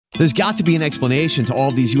There's got to be an explanation to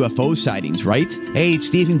all these UFO sightings, right? Hey, it's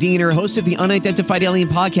Stephen Diener, host of the Unidentified Alien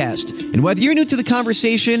Podcast. And whether you're new to the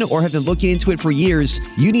conversation or have been looking into it for years,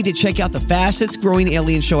 you need to check out the fastest growing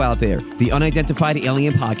alien show out there, the Unidentified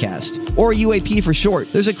Alien Podcast, or UAP for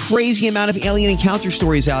short. There's a crazy amount of alien encounter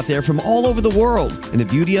stories out there from all over the world. And the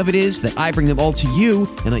beauty of it is that I bring them all to you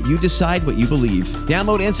and let you decide what you believe.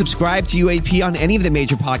 Download and subscribe to UAP on any of the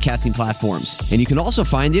major podcasting platforms. And you can also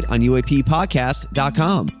find it on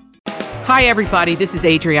UAPpodcast.com. Hi, everybody. This is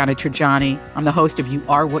Adriana Trajani. I'm the host of You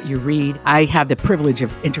Are What You Read. I have the privilege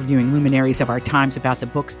of interviewing luminaries of our times about the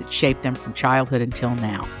books that shaped them from childhood until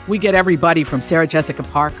now. We get everybody from Sarah Jessica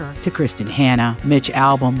Parker to Kristen Hanna, Mitch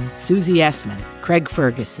Albom, Susie Essman, Craig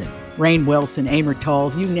Ferguson, Rainn Wilson, Amor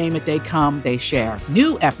Tolls, you name it, they come, they share.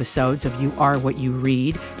 New episodes of You Are What You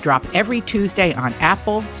Read drop every Tuesday on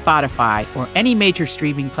Apple, Spotify, or any major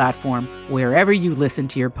streaming platform wherever you listen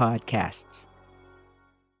to your podcasts.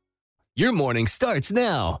 Your morning starts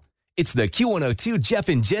now. It's the Q102 Jeff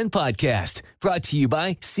and Jen podcast brought to you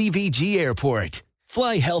by CVG Airport.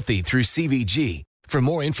 Fly healthy through CVG. For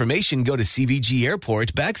more information, go to CVG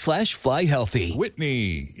Airport /fly healthy.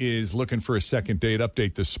 Whitney is looking for a second date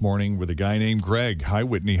update this morning with a guy named Greg. Hi,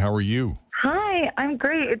 Whitney. How are you? Hi, I'm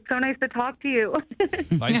great. It's so nice to talk to you.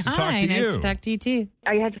 Nice to talk to you. Nice to talk to you, too.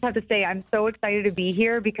 I just have to say, I'm so excited to be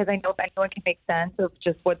here because I know if anyone can make sense of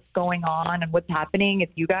just what's going on and what's happening,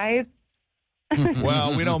 it's you guys.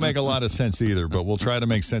 Well, we don't make a lot of sense either, but we'll try to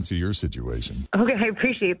make sense of your situation. Okay, I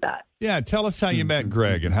appreciate that. Yeah, tell us how you met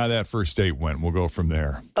Greg and how that first date went. We'll go from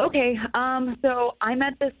there. Okay, so I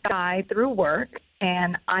met this guy through work,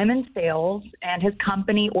 and I'm in sales, and his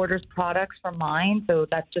company orders products from mine, so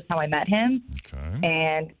that's just how I met him. Okay.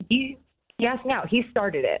 And he asked me out. He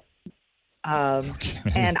started it.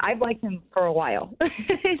 And I've liked him for a while.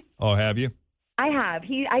 Oh, have you? I have.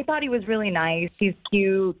 I thought he was really nice. He's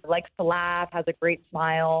cute, likes to laugh, has a great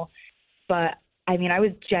smile. But, I mean, I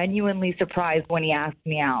was genuinely surprised when he asked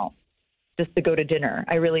me out just to go to dinner.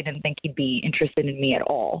 I really didn't think he'd be interested in me at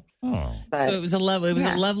all. Oh. But, So it was a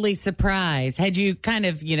lovely surprise. Had you kind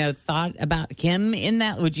of, thought about him in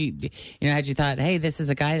that? Would you, had you thought, hey, this is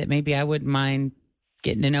a guy that maybe I wouldn't mind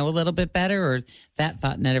getting to know a little bit better, or that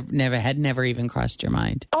thought never even crossed your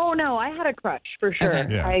mind? Oh, no, I had a crush for sure.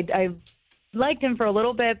 Okay. Yeah. I liked him for a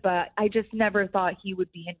little bit, but I just never thought he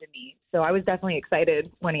would be into me. So I was definitely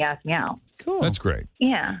excited when he asked me out. Cool. That's great.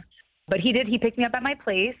 Yeah. But he did. He picked me up at my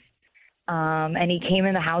place, and he came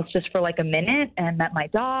in the house just for like a minute and met my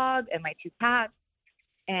dog and my 2 cats.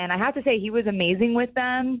 And I have to say, he was amazing with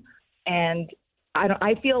them. And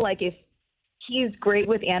I feel like if he's great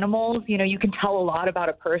with animals, you can tell a lot about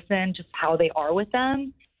a person, just how they are with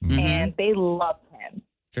them. Mm-hmm. And they loved him.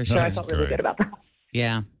 For So sure. I felt really good about that.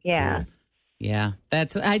 Yeah. Yeah. Cool. Yeah,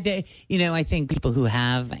 I think people who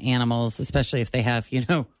have animals, especially if they have,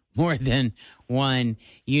 more than one,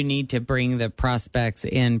 you need to bring the prospects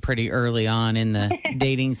in pretty early on in the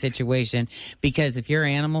dating situation, because if your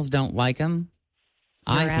animals don't like them,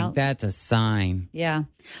 I think that's a sign. Yeah.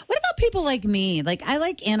 What about people like me? Like, I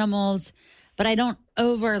like animals, but I don't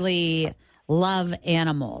overly love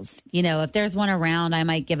animals. If there's one around, I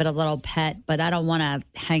might give it a little pet, but I don't want to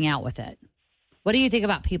hang out with it. What do you think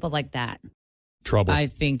about people like that? Trouble. I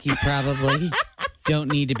think you probably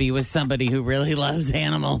don't need to be with somebody who really loves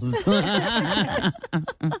animals. I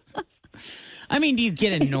mean, do you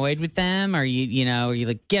get annoyed with them? Or you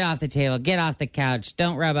like, get off the table, get off the couch,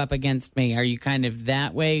 don't rub up against me? Are you kind of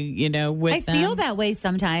that way, with them? I feel that way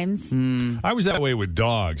sometimes. I was that way with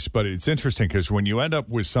dogs, but it's interesting because when you end up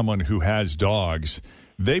with someone who has dogs,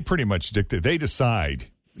 they pretty much dictate. They decide,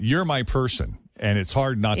 you're my person. And it's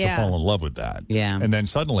hard not to fall in love with that. Yeah. And then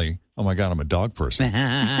suddenly, oh my God, I'm a dog person.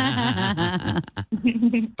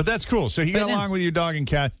 But that's cool. So he got along with your dog and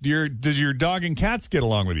cat. Did your dog and cats get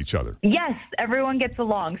along with each other? Yes, everyone gets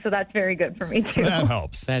along, so that's very good for me, too. That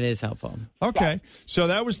helps. That is helpful. Okay. So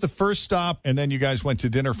that was the first stop, and then you guys went to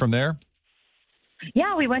dinner from there?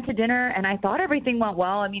 Yeah, we went to dinner, and I thought everything went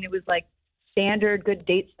well. I mean, it was like standard good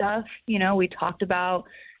date stuff. We talked about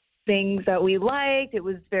things that we liked. It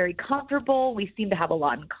was very comfortable. We seemed to have a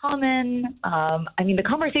lot in common. The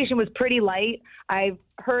conversation was pretty light. I've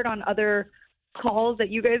heard on other calls that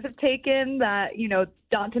you guys have taken that,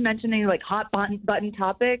 not to mention any like hot button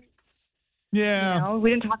topics. Yeah. We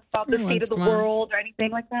didn't talk about the state of the world or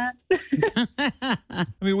anything like that. I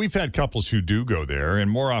mean, we've had couples who do go there,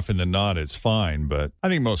 and more often than not, it's fine. But I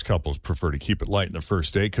think most couples prefer to keep it light in the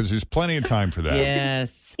first date because there's plenty of time for that.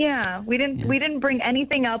 Yes. Yeah, we didn't bring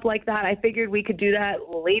anything up like that. I figured we could do that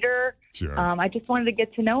later. Sure. I just wanted to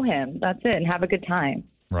get to know him. That's it, and have a good time.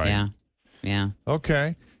 Right. Yeah.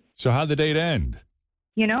 Okay. So how'd the date end?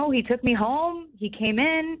 he took me home. He came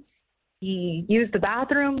in, he used the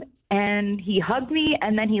bathroom, and he hugged me,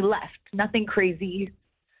 and then he left. Nothing crazy,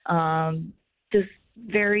 just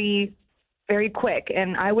very, very quick.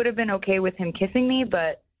 And I would have been okay with him kissing me,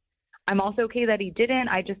 but I'm also okay that he didn't.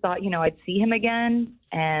 I just thought, I'd see him again,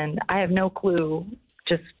 and I have no clue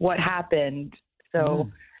just what happened. So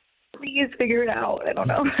please figure it out. I don't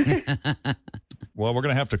know. Well, we're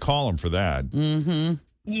going to have to call him for that. Mm-hmm.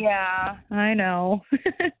 Yeah, I know.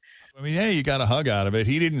 I mean, hey, you got a hug out of it.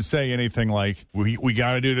 He didn't say anything like, we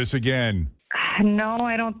got to do this again. No,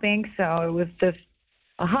 I don't think so. It was just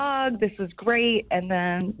a hug. This was great. And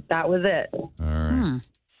then that was it. All right.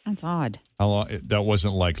 That's odd. How long? That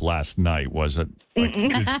wasn't like last night, was it? Like,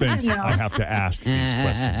 it's been. No. I have to ask these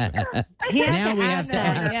questions. Now we have to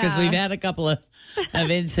ask because we've had a couple of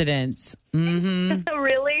incidents. Mm-hmm.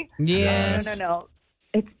 Really? Yes. No.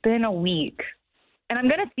 It's been a week. And I'm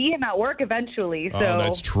going to see him at work eventually. So. Oh,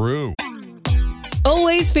 that's true.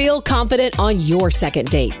 Always feel confident on your second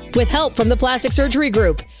date. With help from the Plastic Surgery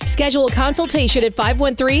Group. Schedule a consultation at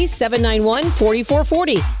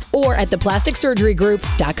 513-791-4440 or at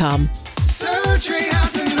theplasticsurgerygroup.com. Surgery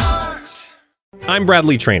has an art. I'm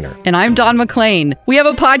Bradley Trainer. And I'm Don McClain. We have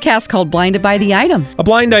a podcast called Blinded by the Item. A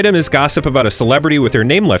blind item is gossip about a celebrity with their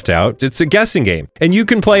name left out. It's a guessing game, and you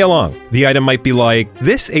can play along. The item might be like,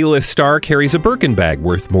 this A-list star carries a Birkin bag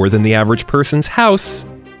worth more than the average person's house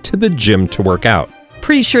to the gym to work out.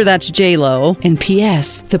 Pretty sure that's J-Lo. And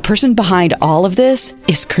P.S. the person behind all of this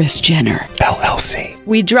is Kris Jenner, LLC.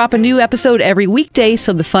 We drop a new episode every weekday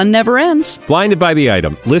so the fun never ends. Blinded by the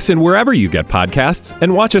Item. Listen wherever you get podcasts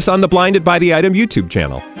and watch us on the Blinded by the Item YouTube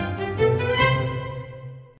channel.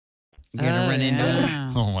 You're going to run into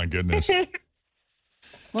him. Oh, my goodness.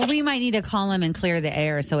 Well, we might need to call him and clear the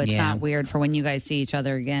air so it's not weird for when you guys see each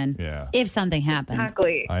other again. Yeah. If something happens.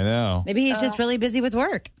 Exactly. I know. Maybe he's just really busy with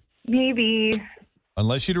work. Maybe.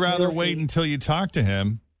 Unless you'd rather wait until you talk to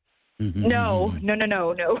him. No.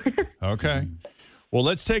 Okay. Well,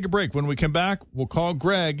 let's take a break. When we come back, we'll call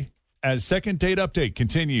Greg as Second Date Update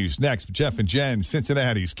continues next with Jeff and Jen,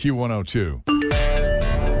 Cincinnati's Q102.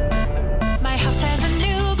 My house has a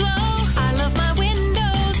new glow. I love my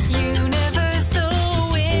windows.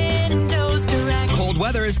 Universal Windows Direct. Cold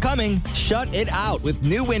weather is coming. Shut it out with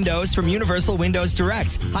new windows from Universal Windows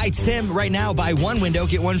Direct. Hi, Tim. Right now, buy one window,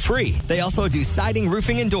 get one free. They also do siding,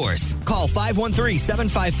 roofing, and doors. Call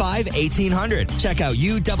 513-755-1800. Check out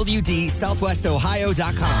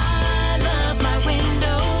uwdsouthwestohio.com. I love my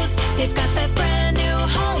windows. They've got that brand new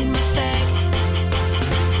home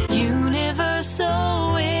effect.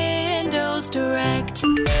 Universal Windows Direct.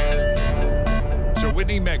 So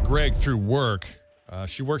Whitney met Greg through work.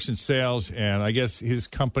 She works in sales, and I guess his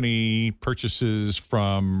company purchases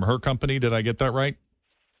from her company. Did I get that right?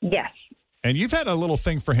 Yes. And you've had a little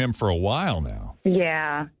thing for him for a while now.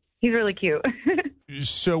 Yeah. He's really cute.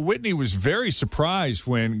 So Whitney was very surprised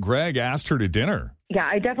when Greg asked her to dinner. Yeah,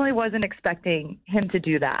 I definitely wasn't expecting him to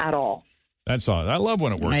do that at all. That's all. I love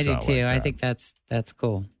when it works out. I do too. Like that. I think that's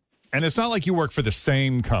cool. And it's not like you work for the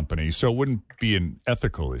same company, so it wouldn't be an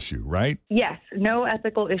ethical issue, right? Yes, no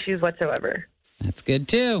ethical issues whatsoever. That's good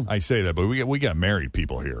too. I say that, but we got married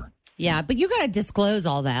people here. Yeah, but you got to disclose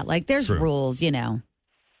all that. Like, there's True. rules,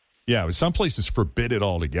 Yeah, some places forbid it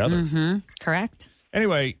altogether. Mm-hmm. Correct.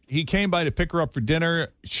 Anyway, he came by to pick her up for dinner.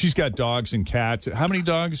 She's got dogs and cats. How many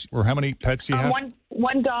dogs or how many pets do you have?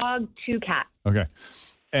 One dog, 2 cats. Okay.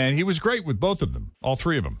 And he was great with both of them, all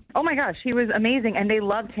 3 of them. Oh, my gosh. He was amazing, and they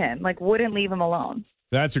loved him. Like, wouldn't leave him alone.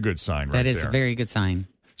 That's a good sign right there. That is a very good sign.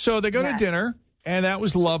 So they go to dinner, and that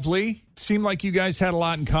was lovely. Seemed like you guys had a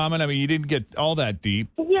lot in common. I mean, you didn't get all that deep.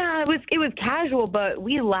 Yeah, it was casual, but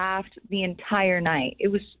we laughed the entire night. It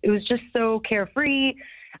was just so carefree.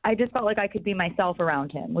 I just felt like I could be myself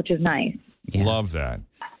around him, which is nice. Yeah. Love that.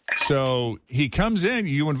 So he comes in.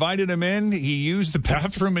 You invited him in. He used the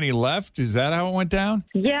bathroom and he left. Is that how it went down?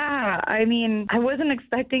 Yeah. I mean, I wasn't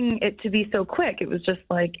expecting it to be so quick. It was just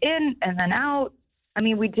like in and then out. I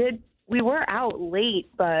mean, we were out late,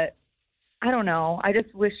 but I don't know. I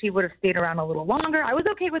just wish he would have stayed around a little longer. I was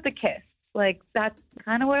okay with the kiss. Like, that's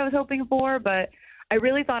kind of what I was hoping for, but I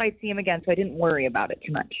really thought I'd see him again, so I didn't worry about it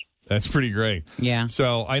too much. That's pretty great. Yeah.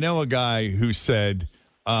 So I know a guy who said,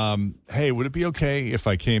 hey, would it be okay if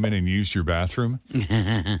I came in and used your bathroom?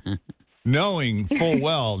 Knowing full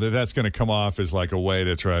well that that's going to come off as like a way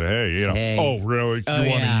to try to, hey. Oh, really? You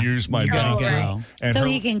want to use my bathroom? And so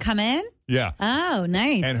he can come in? Yeah. Oh,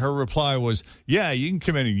 nice. And her reply was, yeah, you can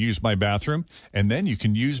come in and use my bathroom, and then you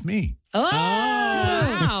can use me. Oh,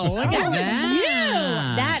 wow. Look at that.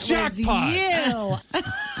 That Jackpot. was you.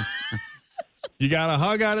 You got a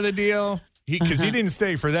hug out of the deal. Because he didn't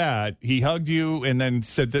stay for that. He hugged you and then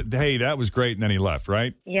said that, hey, that was great, and then he left,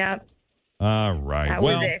 right? Yep. All right. That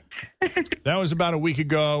well, was it. that was about a week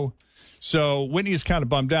ago. So Whitney is kind of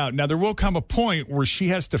bummed out. Now, there will come a point where she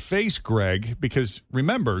has to face Greg because,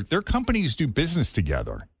 remember, their companies do business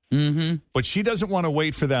together. Mm-hmm. But she doesn't want to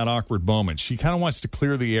wait for that awkward moment. She kind of wants to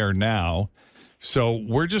clear the air now. So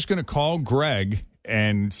we're just going to call Greg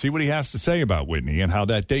and see what he has to say about Whitney and how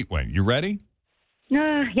that date went. You ready?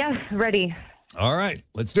 Yes, ready. All right,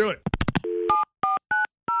 let's do it.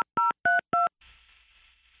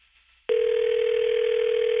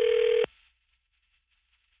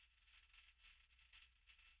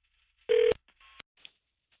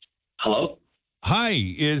 Hello? Hi,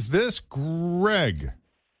 is this Greg?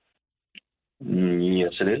 Yes,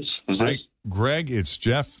 it is. Who's Hi, this? Greg, it's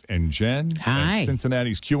Jeff and Jen. Hi. At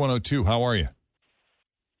Cincinnati's Q102. How are you?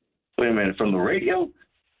 Wait a minute, from the radio?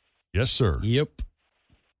 Yes, sir. Yep.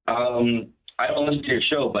 I don't listen to your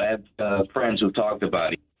show, but I have friends who've talked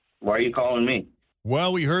about it. Why are you calling me?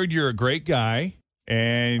 Well, we heard you're a great guy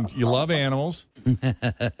and you love animals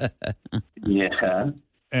Yeah.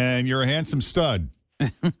 and you're a handsome stud.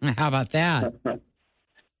 How about that?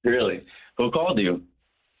 Really? Who called you?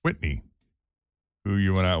 Whitney, who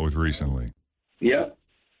you went out with recently. Yep.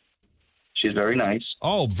 She's very nice.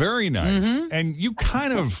 Oh, very nice. Mm-hmm. And you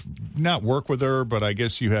kind of not work with her, but I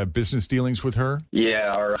guess you have business dealings with her. Yeah,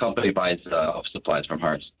 our company buys office supplies from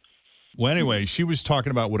hers. Well, anyway, she was talking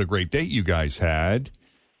about what a great date you guys had.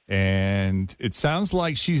 And it sounds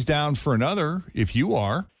like she's down for another, if you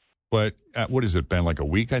are. But what has it been, like a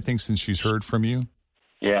week, I think, since she's heard from you?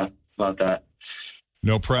 Yeah, about that.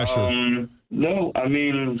 No pressure. No, I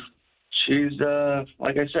mean, she's,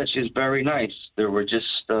 like I said, she's very nice. There were just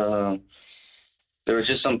some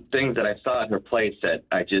things that I saw at her place that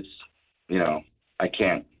I just, I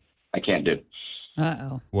can't do.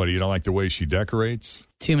 Uh-oh. What, you don't like the way she decorates?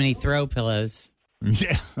 Too many throw pillows.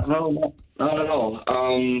 Yeah. No, not at all.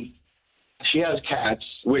 She has cats,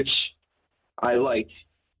 which I like.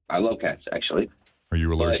 I love cats, actually. Are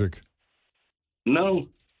you allergic? No,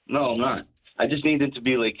 I'm not. I just need it to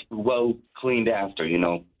be, well cleaned after,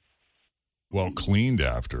 Well, cleaned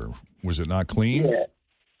after. Was it not clean? Yeah.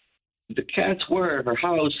 The cats were at her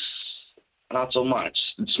house, not so much.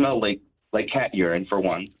 It smelled like cat urine, for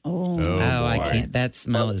one. Oh, boy. I can't. That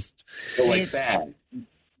smell is... So, bad.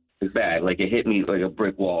 It's bad. Like, it hit me like a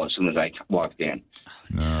brick wall as soon as I walked in.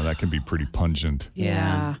 No, that can be pretty pungent.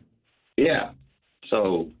 Yeah. Yeah.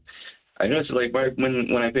 So, I noticed it, right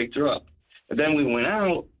when I picked her up. But then we went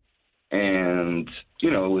out, and, it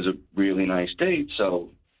was a really nice date. So,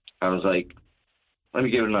 I was like, let me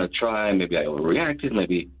give it another try. Maybe I overreacted.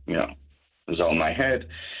 Maybe, it was all in my head.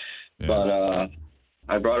 Yeah. But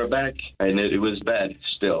I brought her back, and it was bad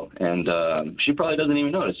still. And she probably doesn't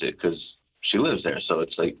even notice it because she lives there. So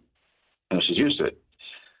it's like, she's used to it.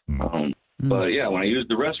 But, yeah, when I used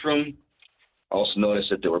the restroom, I also noticed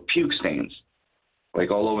that there were puke stains,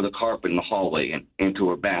 all over the carpet in the hallway and into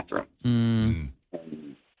her bathroom. And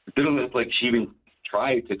it didn't look like she even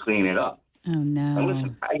tried to clean it up. Oh, no. And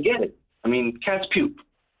listen, I get it. I mean, cats puke,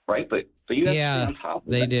 right? But you have to stay on top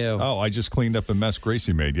of they that. do. Oh, I just cleaned up a mess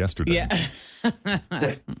Gracie made yesterday. Yeah.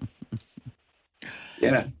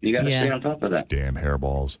 Yeah, you got to stay on top of that. Damn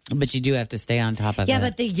hairballs. But you do have to stay on top of Yeah, it.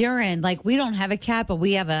 but the urine, we don't have a cat, but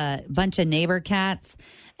we have a bunch of neighbor cats,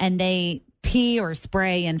 and they pee or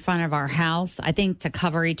spray in front of our house, I think, to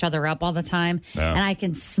cover each other up all the time. Yeah. And I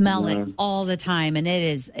can smell it all the time, and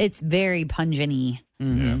it's very pungent-y,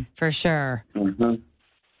 for sure.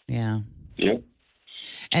 Yeah. Yep.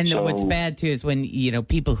 And So- what's bad too is when,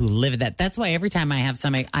 people who live that's why every time I have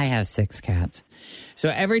somebody, I have 6 cats. So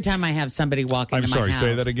every time I have somebody walk into I'm my sorry, house.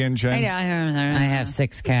 say that again, Jen. I have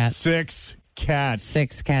 6 cats. 6 cats.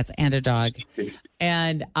 6 cats and a dog.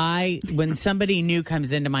 And when somebody new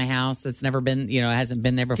comes into my house that's never been, hasn't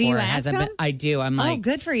been there before, Do you ask hasn't them? been, I do. I'm like,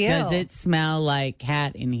 good for you. Does it smell like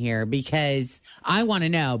cat in here? Because I want to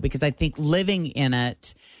know, because I think living in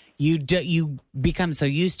it, you become so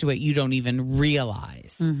used to it, you don't even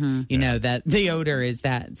realize, that the odor is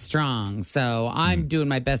that strong. So I'm doing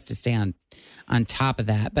my best to stay on top of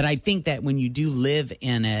that. But I think that when you do live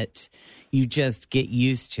in it, you just get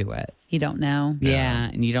used to it. You don't know.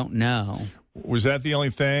 Yeah, and you don't know. Was that the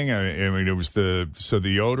only thing? I mean, it was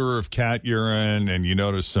the odor of cat urine, and you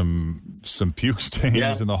noticed some puke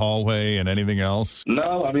stains in the hallway, and anything else?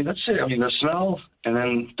 No, I mean, that's it. I mean, the smell and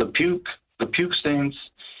then the puke stains.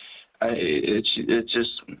 It's just,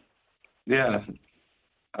 yeah.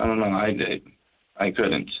 I don't know. I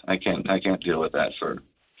couldn't. I can't deal with that for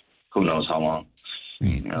who knows how long.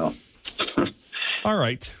 All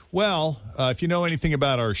right. Well, if you know anything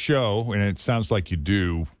about our show, and it sounds like you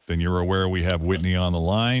do, then you're aware we have Whitney on the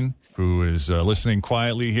line, who is listening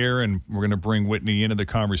quietly here, and we're going to bring Whitney into the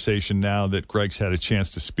conversation now that Greg's had a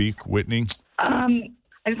chance to speak. Whitney? I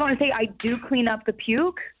just want to say I do clean up the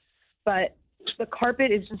puke, but the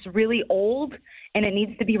carpet is just really old and it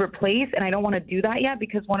needs to be replaced, and I don't want to do that yet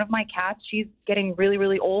because one of my cats, she's getting really,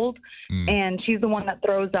 really old, and she's the one that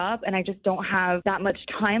throws up, and I just don't have that much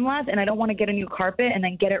time left, and I don't want to get a new carpet and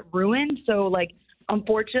then get it ruined. So, like,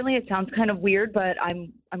 unfortunately, it sounds kind of weird, but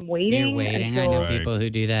I'm waiting. You're waiting. I until... know people who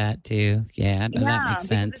do that too. Yeah, that makes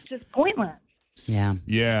sense. It's just pointless. Yeah.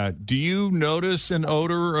 Yeah. Do you notice an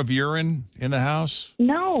odor of urine in the house?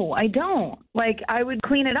 No, I don't. Like, I would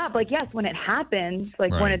clean it up. Like, yes, when it happens,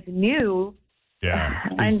 like when it's new. Yeah.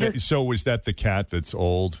 So was that the cat that's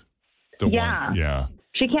old? Yeah. One? Yeah.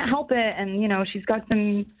 She can't help it. And, you know, she's got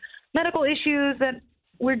some medical issues that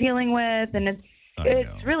we're dealing with. And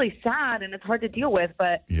it's really sad and it's hard to deal with.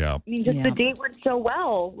 But, yeah. I mean, just the date went so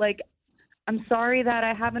well. Like, I'm sorry that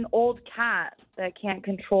I have an old cat that can't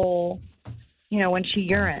control... You know, when she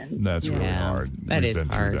urines. That's really hard. That We've is been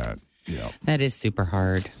through hard. That. Yeah. That is super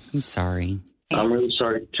hard. I'm sorry. I'm really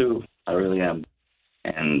sorry too. I really am,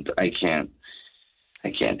 and I can't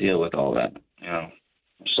deal with all that. You know,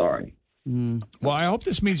 I'm sorry. Well, I hope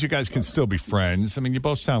this means you guys can still be friends. I mean, you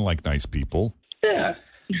both sound like nice people. Yeah,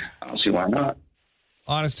 I don't see why not.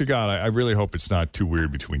 Honest to God, I really hope it's not too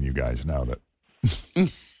weird between you guys now that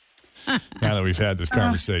we've had this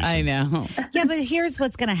conversation. I know. Yeah, but here's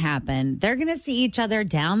what's going to happen. They're going to see each other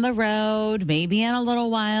down the road, maybe in a little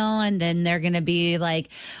while, and then they're going to be like,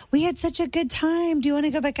 we had such a good time. Do you want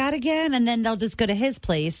to go back out again? And then they'll just go to his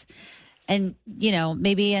place and, you know,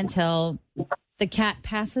 maybe until the cat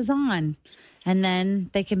passes on, and then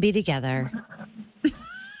they can be together.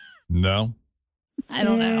 No? I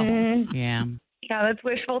don't know. Yeah. Yeah, that's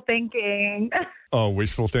wishful thinking. Oh,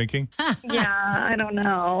 wishful thinking? Yeah, I don't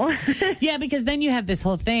know. Yeah, because then you have this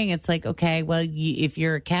whole thing. It's like, okay, well, if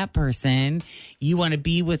you're a cat person, you want to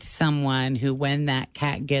be with someone who, when that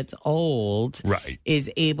cat gets old,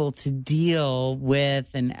 is able to deal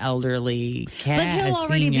with an elderly cat. But he'll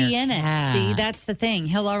already be in it. See, that's the thing.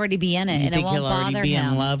 He'll already be in it, and it won't he'll bother already be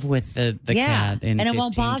him. in love with the cat. And it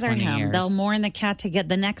won't bother 20 him. years. They'll mourn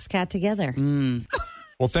the next cat together.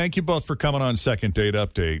 Well, thank you both for coming on Second Date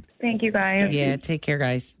Update. Thank you, guys. Yeah, take care,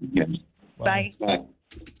 guys. Bye. All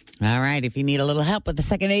right. If you need a little help with the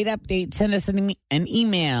Second Date Update, send us an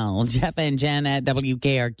email,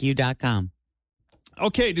 jeffandjen@wkrq.com.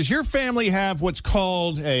 Okay, does your family have what's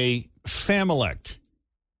called a familect?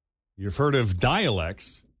 You've heard of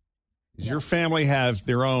dialects. Does your family have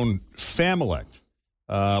their own familect?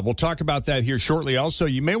 We'll talk about that here shortly. Also,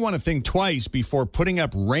 you may want to think twice before putting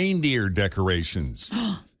up reindeer decorations.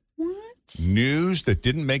 What? News that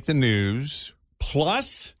didn't make the news.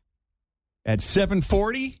 Plus, at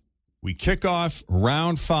 7:40, we kick off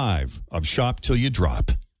round 5 of Shop Till You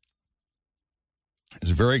Drop.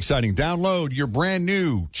 It's very exciting. Download your brand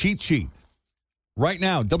new cheat sheet right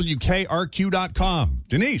now, WKRQ.com.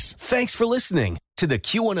 Denise. Thanks for listening to the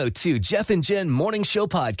Q102 Jeff and Jen Morning Show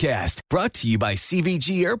podcast, brought to you by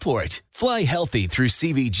CVG Airport. Fly healthy through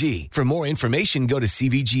CVG. For more information, go to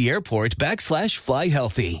CVG Airport /fly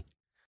healthy.